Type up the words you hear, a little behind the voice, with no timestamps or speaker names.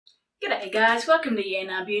G'day guys, welcome to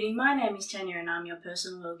Beauty. My name is Tanya and I'm your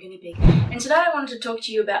personal little guinea pig. And today I wanted to talk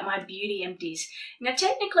to you about my Beauty Empties. Now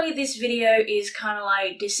technically this video is kind of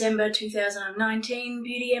like December 2019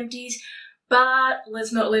 Beauty Empties, but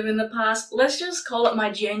let's not live in the past. Let's just call it my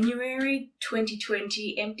January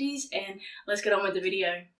 2020 Empties and let's get on with the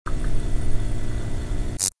video.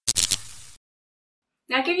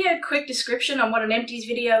 Now I'll give you a quick description on what an empties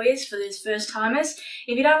video is for these first timers.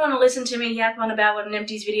 If you don't want to listen to me yap on about what an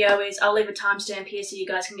empties video is, I'll leave a timestamp here so you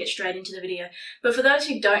guys can get straight into the video. But for those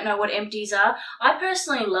who don't know what empties are, I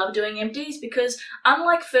personally love doing empties because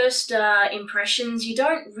unlike first impressions, you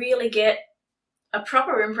don't really get a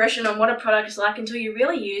proper impression on what a product is like until you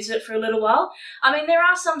really use it for a little while. I mean, there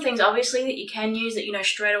are some things obviously that you can use that you know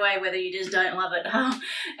straight away whether you just don't love it.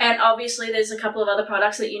 And obviously there's a couple of other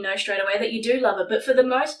products that you know straight away that you do love it. But for the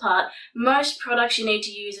most part, most products you need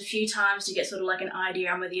to use a few times to get sort of like an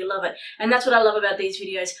idea on whether you love it. And that's what I love about these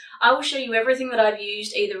videos. I will show you everything that I've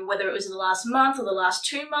used, either whether it was in the last month or the last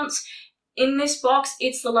 2 months. In this box,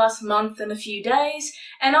 it's the last month and a few days,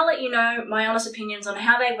 and I'll let you know my honest opinions on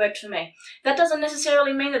how they worked for me. That doesn't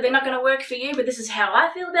necessarily mean that they're not going to work for you, but this is how I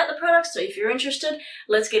feel about the products, so if you're interested,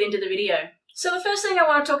 let's get into the video. So the first thing I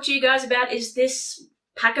want to talk to you guys about is this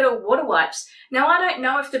packet of water wipes. Now I don't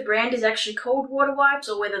know if the brand is actually called water wipes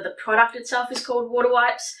or whether the product itself is called water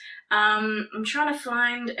wipes. I'm trying to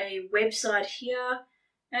find a website here.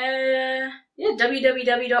 Yeah,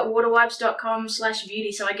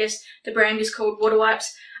 www.waterwipes.com/beauty. So I guess the brand is called Water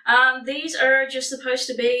Wipes. These are just supposed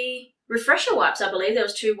to be refresher wipes, I believe. There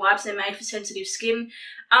was 2 wipes. They're made for sensitive skin.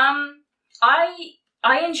 I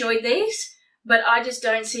enjoyed these, but I just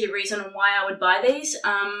don't see a reason why I would buy these.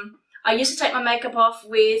 I used to take my makeup off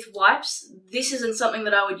with wipes. This isn't something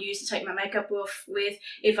that I would use to take my makeup off with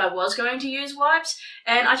if I was going to use wipes.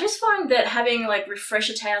 And I just find that having like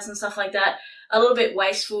refresher towels and stuff like that a little bit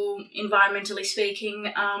wasteful, environmentally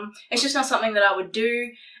speaking. It's just not something that I would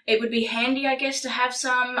do. It would be handy, I guess, to have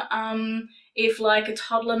some if like a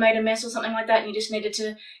toddler made a mess or something like that and you just needed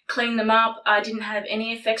to clean them up. I didn't have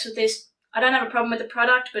any effects with this. I don't have a problem with the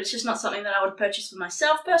product, but it's just not something that I would purchase for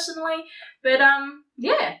myself personally. But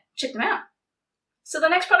yeah, check them out. So the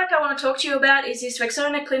next product I want to talk to you about is this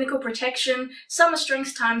Rexona Clinical Protection Summer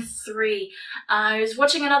Strength x3. I was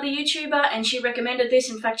watching another YouTuber and she recommended this.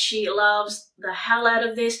 In fact, she loves the hell out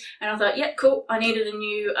of this. And I thought, yeah, cool, I needed a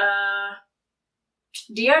new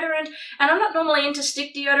deodorant. And I'm not normally into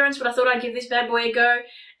stick deodorants, but I thought I'd give this bad boy a go.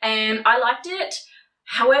 And I liked it.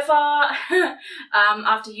 However,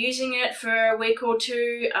 after using it for a week or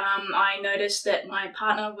two, I noticed that my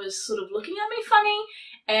partner was sort of looking at me funny.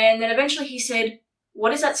 And then eventually he said,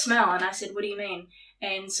 "What is that smell?" And I said, "What do you mean?"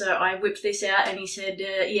 And so I whipped this out and he said,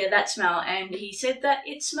 yeah, that smell. And he said that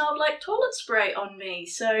it smelled like toilet spray on me.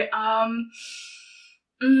 So, that's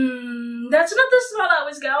not the smell I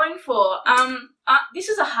was going for. This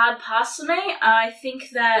is a hard pass for me. I think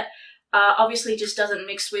that obviously just doesn't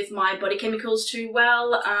mix with my body chemicals too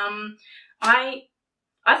well. I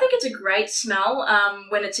think it's a great smell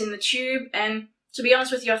when it's in the tube, and to be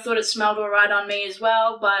honest with you, I thought it smelled alright on me as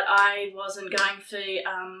well, but I wasn't going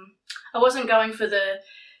for the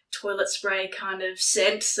toilet spray kind of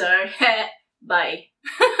scent, so bye.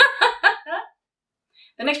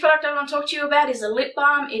 The next product I want to talk to you about is a lip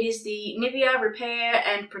balm. It is the Nivea Repair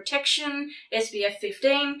and Protection SPF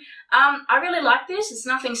 15. I really like this. It's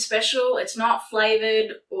nothing special. It's not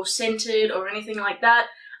flavored or scented or anything like that.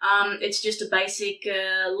 It's just a basic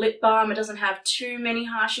lip balm. It doesn't have too many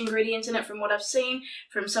harsh ingredients in it from what I've seen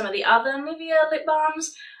from some of the other Nivea lip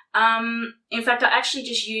balms. In fact, I actually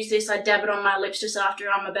just use this. I dab it on my lips just after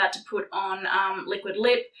I'm about to put on liquid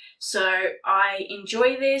lip. So I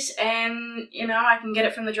enjoy this, and you know, I can get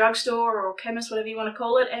it from the drugstore or chemist, whatever you want to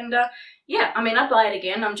call it. And yeah, I mean, I'd buy it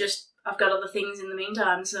again. I've got other things in the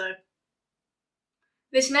meantime, so.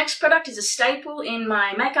 This next product is a staple in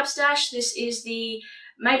my makeup stash. This is the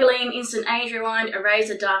Maybelline Instant Age Rewind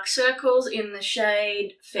Eraser Dark Circles in the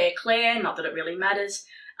shade Fair Clair. Not that it really matters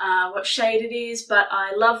what shade it is, but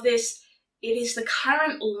I love this. It is the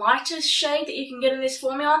current lightest shade that you can get in this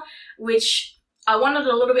formula, which I wanted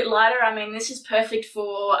a little bit lighter. I mean, this is perfect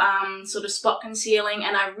for sort of spot concealing,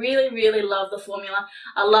 and I really, really love the formula.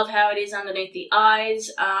 I love how it is underneath the eyes,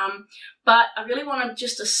 but I really wanted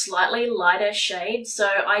just a slightly lighter shade, so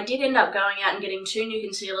I did end up going out and getting 2 new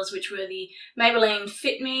concealers, which were the Maybelline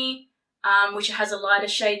Fit Me, which has a lighter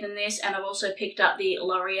shade than this, and I've also picked up the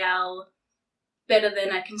L'Oreal Better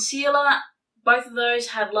Than a Concealer. Both of those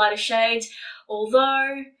have lighter shades,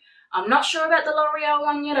 although I'm not sure about the L'Oreal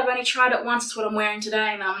one yet. I've only tried it once. It's what I'm wearing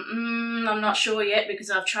today, and I'm not sure yet because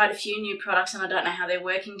I've tried a few new products and I don't know how they're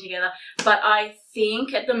working together. But I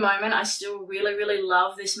think at the moment I still really, really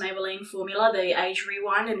love this Maybelline formula, the Age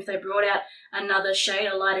Rewind, and if they brought out another shade,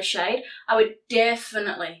 a lighter shade, I would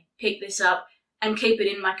definitely pick this up and keep it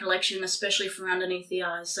in my collection, especially for underneath the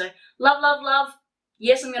eyes. So love, love, love.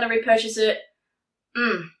 Yes, I'm going to repurchase it.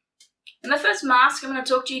 And the first mask I'm going to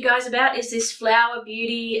talk to you guys about is this Flower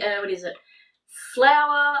Beauty, what is it?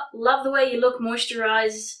 Flower Love the Way You Look Moisture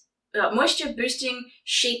Boosting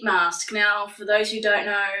Sheet Mask. Now, for those who don't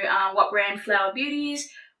know what brand Flower Beauty is,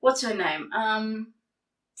 what's her name? I've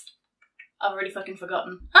already fucking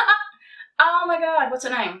forgotten. Oh my god, what's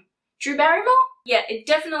her name? Drew Barrymore? Yeah, it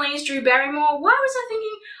definitely is Drew Barrymore. Why was I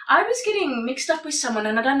thinking? I was getting mixed up with someone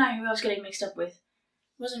and I don't know who I was getting mixed up with.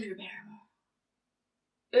 It wasn't Drew Barrymore.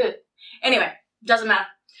 Ugh. Anyway, doesn't matter.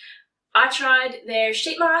 I tried their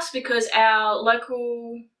sheet mask because our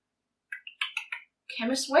local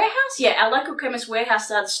chemist warehouse? Yeah, our local chemist warehouse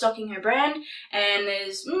started stocking her brand, and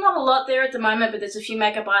there's not a lot there at the moment, but there's a few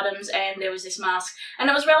makeup items, and there was this mask, and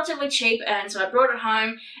it was relatively cheap, and so I brought it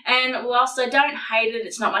home, and whilst I don't hate it,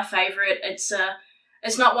 it's not my favourite. It's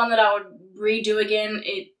not one that I would redo again.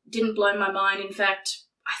 It didn't blow my mind. In fact,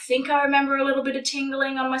 I think I remember a little bit of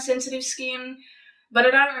tingling on my sensitive skin, but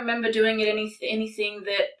I don't remember doing it anything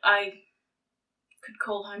that I could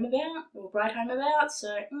call home about or write home about,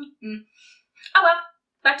 so oh well,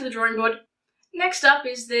 back to the drawing board. Next up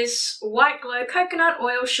is this White Glow Coconut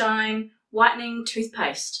Oil Shine Whitening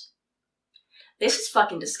Toothpaste. This is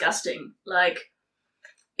fucking disgusting. Like,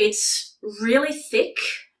 it's really thick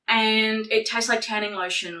and it tastes like tanning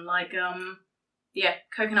lotion, like, yeah,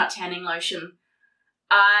 coconut tanning lotion.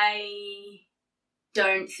 I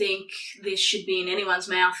don't think this should be in anyone's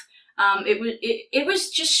mouth. It was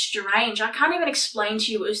just strange. I can't even explain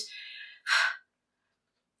to you.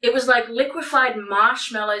 It was like liquefied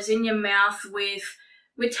marshmallows in your mouth with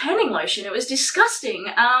tanning lotion. It was disgusting.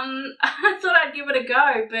 I thought I'd give it a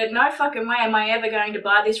go, but no fucking way am I ever going to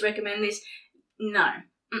buy this, recommend this. No.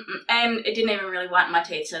 And it didn't even really whiten my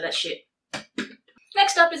teeth, so that's shit.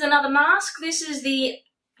 Next up is another mask. This is the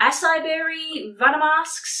Acai Berry Vana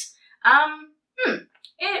Masks.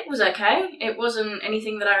 It was okay. It wasn't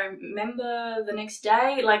anything that I remember the next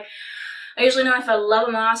day. Like, I usually know if I love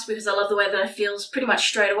a mask because I love the way that it feels pretty much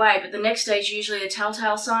straight away, but the next day is usually the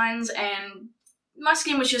telltale signs, and my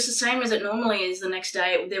skin was just the same as it normally is the next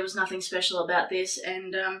day. There was nothing special about this,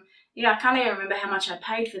 and yeah, I can't even remember how much I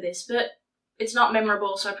paid for this, but it's not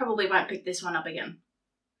memorable, so I probably won't pick this one up again.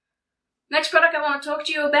 Next product I want to talk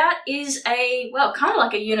to you about is well, kind of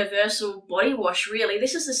like a universal body wash, really.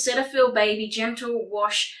 This is the Cetaphil Baby Gentle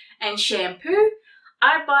Wash and Shampoo.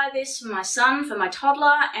 I buy this for my son, for my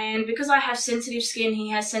toddler, and because I have sensitive skin, he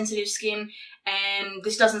has sensitive skin, and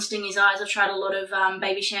this doesn't sting his eyes. I've tried a lot of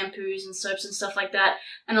baby shampoos and soaps and stuff like that,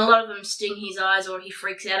 and a lot of them sting his eyes or he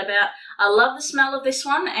freaks out about. I love the smell of this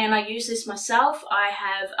one, and I use this myself. I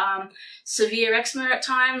have severe eczema at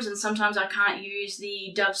times, and sometimes I can't use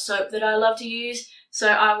the Dove soap that I love to use, so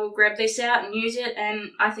I will grab this out and use it, and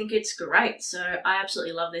I think it's great. So I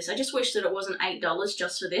absolutely love this. I just wish that it wasn't $8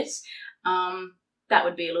 just for this. That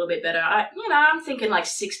would be a little bit better. I'm thinking like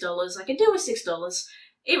 $6. I could do with $6.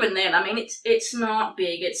 Even then, I mean, it's not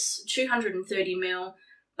big. It's 230 ml,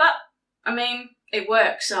 but I mean, it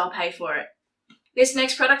works, so I'll pay for it. This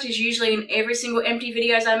next product is usually in every single empty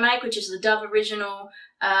videos I make, which is the Dove Original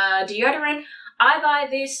deodorant. I buy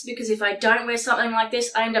this because if I don't wear something like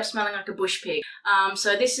this, I end up smelling like a bush pig.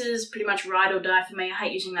 So this is pretty much ride or die for me. I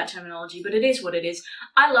hate using that terminology, but it is what it is.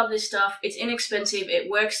 I love this stuff. It's inexpensive. It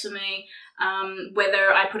works for me.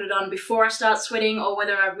 Whether I put it on before I start sweating or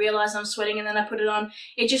whether I realize I'm sweating and then I put it on,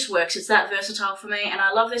 it just works. It's that versatile for me, and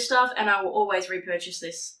I love this stuff, and I will always repurchase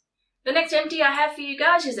this. The next empty I have for you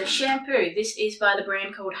guys is a shampoo. This is by the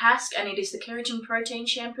brand called Hask, and it is the Keratin Protein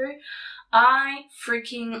Shampoo. I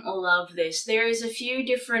freaking love this. There is a few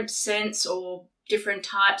different scents or different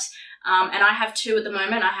types, and I have two at the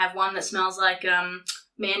moment. I have one that smells like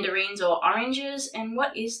mandarins or oranges, and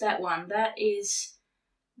what is that one? That is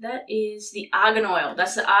the argan oil.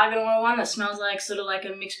 That's the argan oil one that smells like sort of like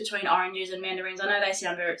a mix between oranges and mandarins. I know they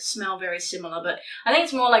smell very similar, but I think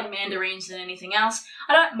it's more like mandarins than anything else.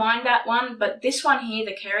 I don't mind that one, but this one here,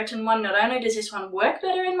 the keratin one, not only does this one work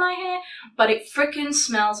better in my hair, but it freaking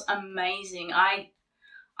smells amazing. I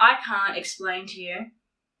can't explain to you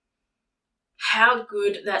how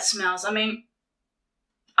good that smells. I mean,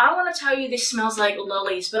 I want to tell you this smells like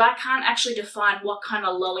lollies, but I can't actually define what kind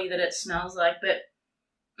of lolly that it smells like, but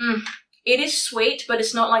it is sweet, but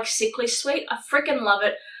it's not like sickly sweet. I freaking love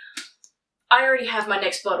it. I already have my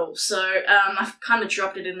next bottle, so I've kind of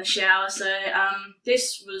dropped it in the shower. So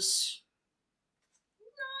this was,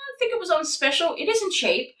 I think it was on special. It isn't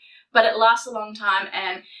cheap, but it lasts a long time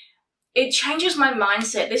and it changes my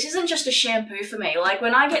mindset. This isn't just a shampoo for me. Like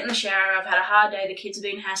when I get in the shower, I've had a hard day, the kids have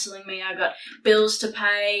been hassling me, I've got bills to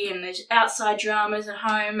pay and there's outside dramas at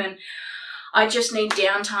home and I just need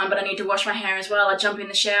downtime, but I need to wash my hair as well. I jump in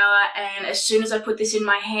the shower and as soon as I put this in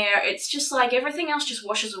my hair, it's just like everything else just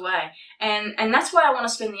washes away. And that's why I want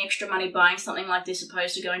to spend the extra money buying something like this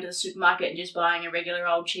opposed to going to the supermarket and just buying a regular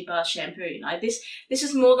old cheap ass shampoo. You know, this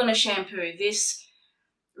is more than a shampoo. This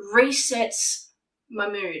resets my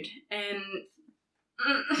mood and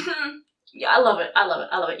yeah, I love it. I love it.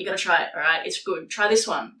 I love it. You gotta try it, alright? It's good. Try this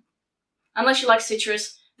one. Unless you like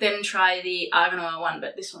citrus, then try the argan oil one,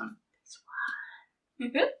 but this one.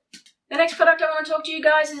 The next product I want to talk to you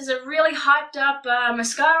guys is a really hyped up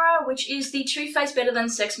mascara, which is the Too Faced Better Than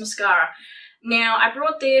Sex mascara. Now, I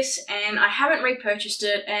brought this and I haven't repurchased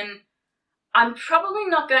it, and I'm probably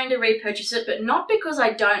not going to repurchase it, but not because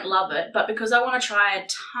I don't love it, but because I want to try a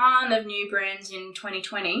ton of new brands in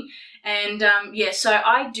 2020. And yeah, so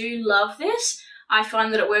I do love this. I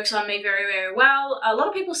find that it works on me very, very well. A lot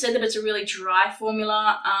of people said that it's a really dry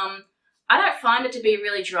formula. I don't find it to be a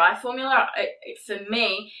really dry formula. For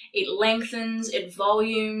me, it lengthens, it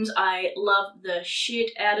volumes. I love the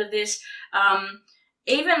shit out of this.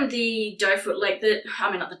 Even the doe foot, like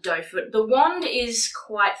not the doe foot, the wand is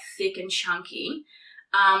quite thick and chunky.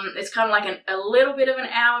 It's kind of like a little bit of an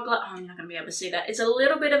hourglass. Oh, I'm not going to be able to see that. It's a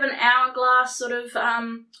little bit of an hourglass sort of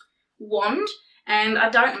wand, and I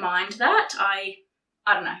don't mind that. I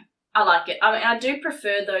don't know. I like it. I mean, I do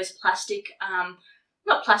prefer those plastic,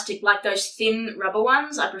 not plastic, like those thin rubber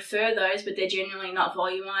ones. I prefer those, but they're generally not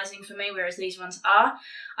volumizing for me, whereas these ones are.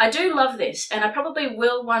 I do love this, and I probably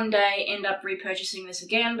will one day end up repurchasing this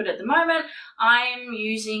again, but at the moment, I'm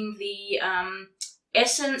using the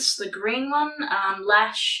Essence, the green one,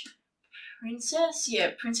 Lash Princess? Yeah,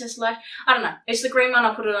 Princess Lash. I don't know. It's the green one.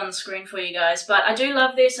 I'll put it on the screen for you guys, but I do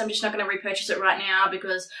love this. I'm just not going to repurchase it right now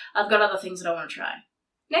because I've got other things that I want to try.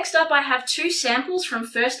 Next up, I have two samples from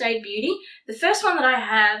First Aid Beauty. The first one that I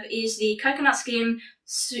have is the Coconut Skin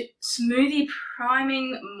Smoothie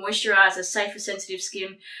Priming Moisturizer, safe for sensitive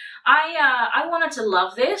skin. I wanted to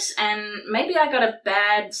love this, and maybe I got a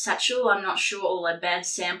bad satchel, I'm not sure, or a bad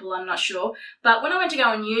sample, I'm not sure. But when I went to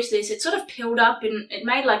go and use this, it sort of peeled up and it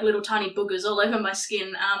made like little tiny boogers all over my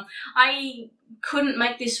skin. I couldn't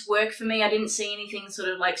make this work for me. I didn't see anything sort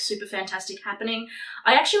of like super fantastic happening.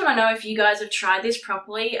 I actually want to know if you guys have tried this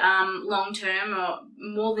properly, long term, or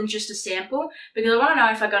more than just a sample, because I want to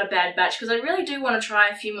know if I got a bad batch, because I really do want to try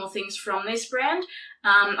a few more things from this brand.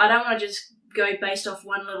 I don't want to just go based off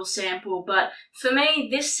one little sample, but for me,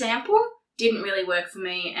 this sample didn't really work for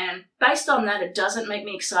me, and based on that, it doesn't make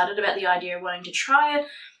me excited about the idea of wanting to try it,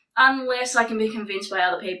 unless I can be convinced by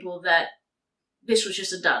other people that this was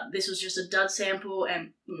just a dud. This was just a dud sample,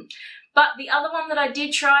 and But the other one that I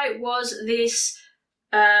did try was this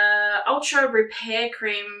Ultra Repair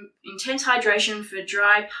Cream, Intense Hydration for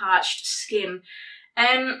Dry, Parched Skin.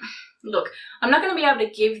 And look, I'm not going to be able to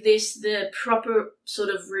give this the proper sort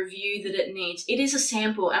of review that it needs. It is a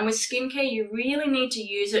sample, and with skincare, you really need to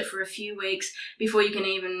use it for a few weeks before you can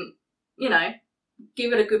even, you know,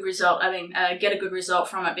 give it a good result. I mean, get a good result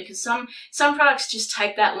from it, because some products just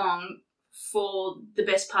take that long for the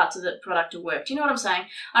best parts of the product to work. Do you know what I'm saying?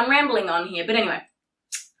 I'm rambling on here, but anyway.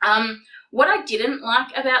 What I didn't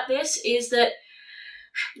like about this is that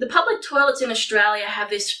the public toilets in Australia have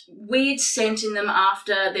this weird scent in them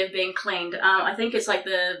after they've been cleaned. I think it's like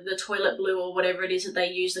the toilet blue or whatever it is that they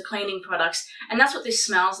use, the cleaning products, and that's what this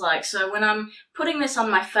smells like. So when I'm putting this on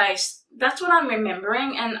my face, that's what I'm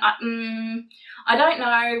remembering, and I don't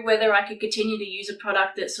know whether I could continue to use a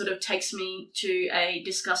product that sort of takes me to a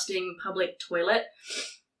disgusting public toilet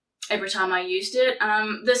every time I used it.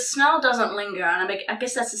 The smell doesn't linger, and I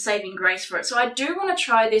guess that's the saving grace for it. So I do want to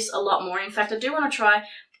try this a lot more. In fact, I do want to try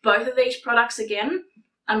both of these products again.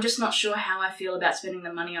 I'm just not sure how I feel about spending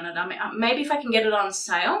the money on it. I mean, maybe if I can get it on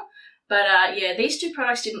sale. But yeah, these two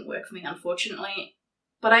products didn't work for me, unfortunately.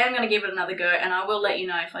 But I am going to give it another go, and I will let you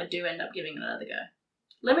know if I do end up giving it another go.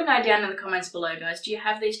 Let me know down in the comments below, guys. Do you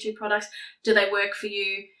have these two products? Do they work for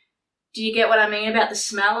you? Do you get what I mean about the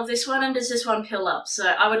smell of this one? And does this one pill up? So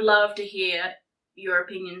I would love to hear your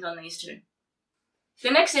opinions on these two.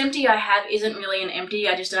 The next empty I have isn't really an empty.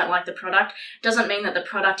 I just don't like the product. Doesn't mean that the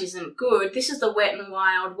product isn't good. This is the Wet n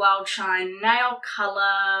Wild Wild Shine Nail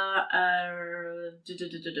Color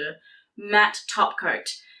Matte Top Coat.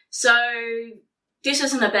 So this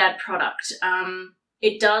isn't a bad product.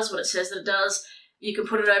 It does what it says that it does. You can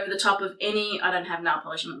put it over the top of any, I don't have nail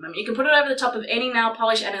polish at the moment, you can put it over the top of any nail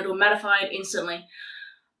polish and it'll mattify it instantly.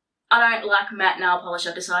 I don't like matte nail polish,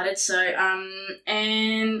 I've decided, so,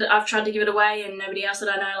 and I've tried to give it away and nobody else that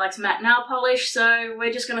I know likes matte nail polish, so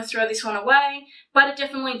we're just going to throw this one away, but it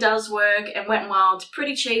definitely does work, and Wet n Wild's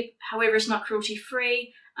pretty cheap, however it's not cruelty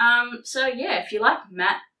free, so yeah, if you like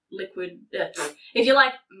matte if you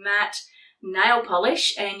like matte nail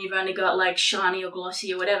polish and you've only got like shiny or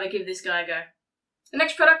glossy or whatever, give this guy a go. The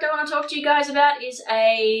next product I want to talk to you guys about is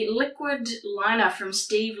a liquid liner from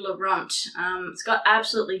Steve Laurent. It's got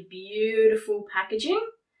absolutely beautiful packaging,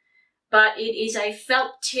 but it is a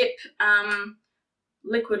felt tip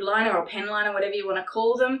liquid liner or pen liner, whatever you want to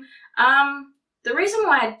call them. The reason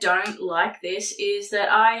why I don't like this is that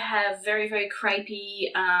I have very, very crepey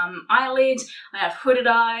eyelids, I have hooded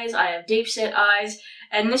eyes, I have deep set eyes,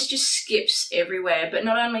 and this just skips everywhere. But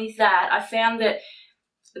not only that, I found that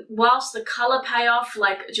whilst the colour payoff,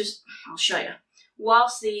 I'll show you.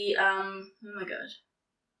 Whilst the,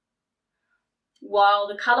 while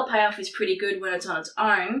the colour payoff is pretty good when it's on its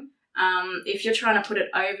own, if you're trying to put it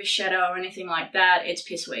overshadow or anything like that, it's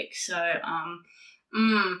piss weak. So,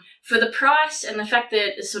 for the price and the fact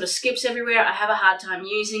that it sort of skips everywhere, I have a hard time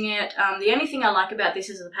using it. The only thing I like about this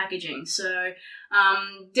is the packaging. So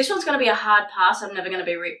this one's going to be a hard pass. I'm never going to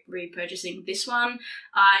be repurchasing this one.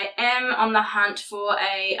 I am on the hunt for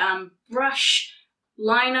a brush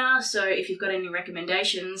liner, so if you've got any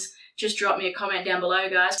recommendations, just drop me a comment down below,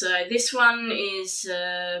 guys. So this one is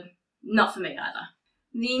not for me either.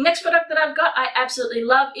 The next product that I've got, I absolutely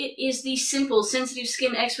love. It is the Simple Sensitive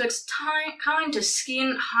Skin Experts Kind to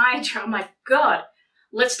Skin Hydra. Oh my god.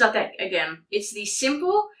 Let's start that again. It's the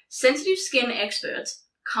Simple Sensitive Skin Experts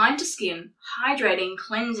Kind to Skin Hydrating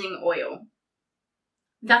Cleansing Oil.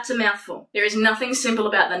 That's a mouthful. There is nothing simple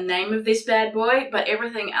about the name of this bad boy, but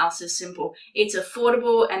everything else is simple. It's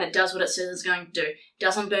affordable and it does what it says it's going to do.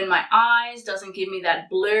 Doesn't burn my eyes, doesn't give me that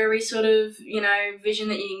blurry sort of, vision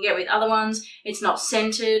that you can get with other ones. It's not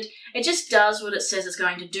scented. It just does what it says it's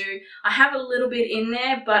going to do. I have a little bit in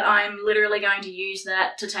there, but I'm literally going to use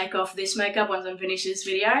that to take off this makeup once I'm finished this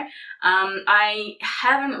video. I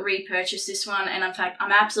haven't repurchased this one, and in fact,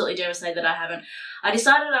 I'm absolutely devastated that I haven't. I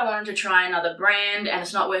decided I wanted to try another brand, and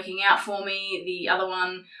it's not working out for me. The other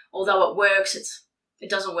one, although it works, it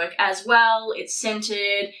doesn't work as well. It's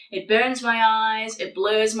scented, it burns my eyes, it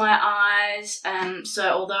blurs my eyes, and so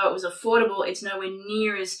although it was affordable, it's nowhere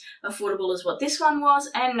near as affordable as what this one was,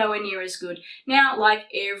 and nowhere near as good. Now, like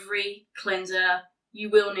every cleanser, you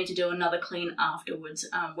will need to do another clean afterwards,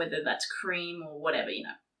 whether that's cream or whatever,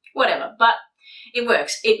 whatever, but it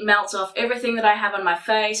works. It melts off everything that I have on my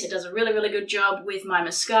face. It does a really, really good job with my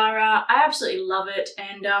mascara. I absolutely love it,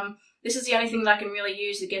 and this is the only thing that I can really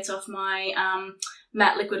use that gets off my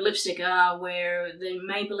matte liquid lipstick, where the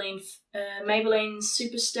Maybelline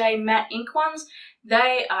Superstay matte ink ones,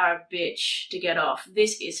 they are a bitch to get off.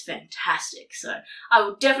 This is fantastic, so I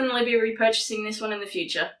will definitely be repurchasing this one in the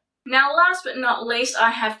future. Now, last but not least,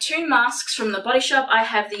 I have two masks from the Body Shop. I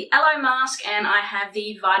have the Aloe mask and I have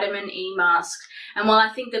the Vitamin E mask. And while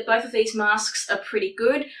I think that both of these masks are pretty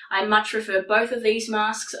good, I much prefer both of these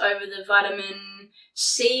masks over the Vitamin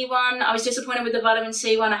C one. I was disappointed with the Vitamin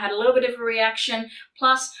C one. I had a little bit of a reaction.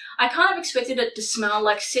 Plus, I kind of expected it to smell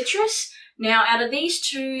like citrus. Now, out of these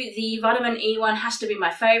two, the Vitamin E one has to be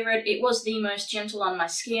my favorite. It was the most gentle on my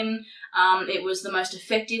skin. It was the most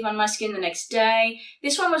effective on my skin the next day.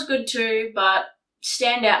 This one was good too, but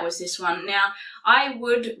standout was this one. Now, I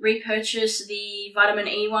would repurchase the Vitamin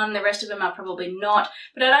E one. The rest of them are probably not,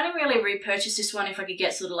 but I'd only really repurchase this one if I could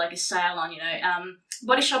get sort of like a sale on,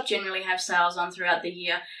 Body Shop generally have sales on throughout the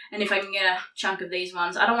year, and if I can get a chunk of these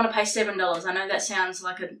ones, I don't want to pay $7. I know that sounds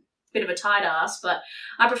like a bit of a tight ass, but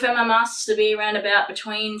I prefer my masks to be around about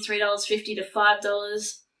between $3.50 to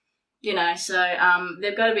 $5. So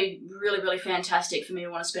they've got to be really, really fantastic for me to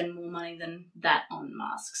want to spend more money than that on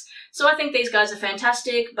masks. So I think these guys are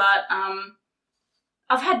fantastic, but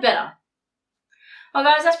I've had better. Well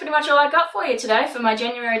guys, that's pretty much all I got for you today for my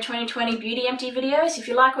January 2020 Beauty Empty videos. If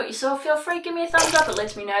you like what you saw, feel free to give me a thumbs up. It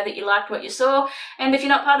lets me know that you liked what you saw. And if you're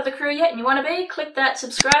not part of the crew yet and you want to be, click that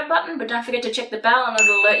subscribe button, but don't forget to check the bell and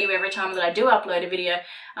it'll alert you every time that I do upload a video.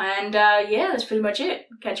 And yeah, that's pretty much it.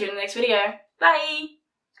 Catch you in the next video. Bye!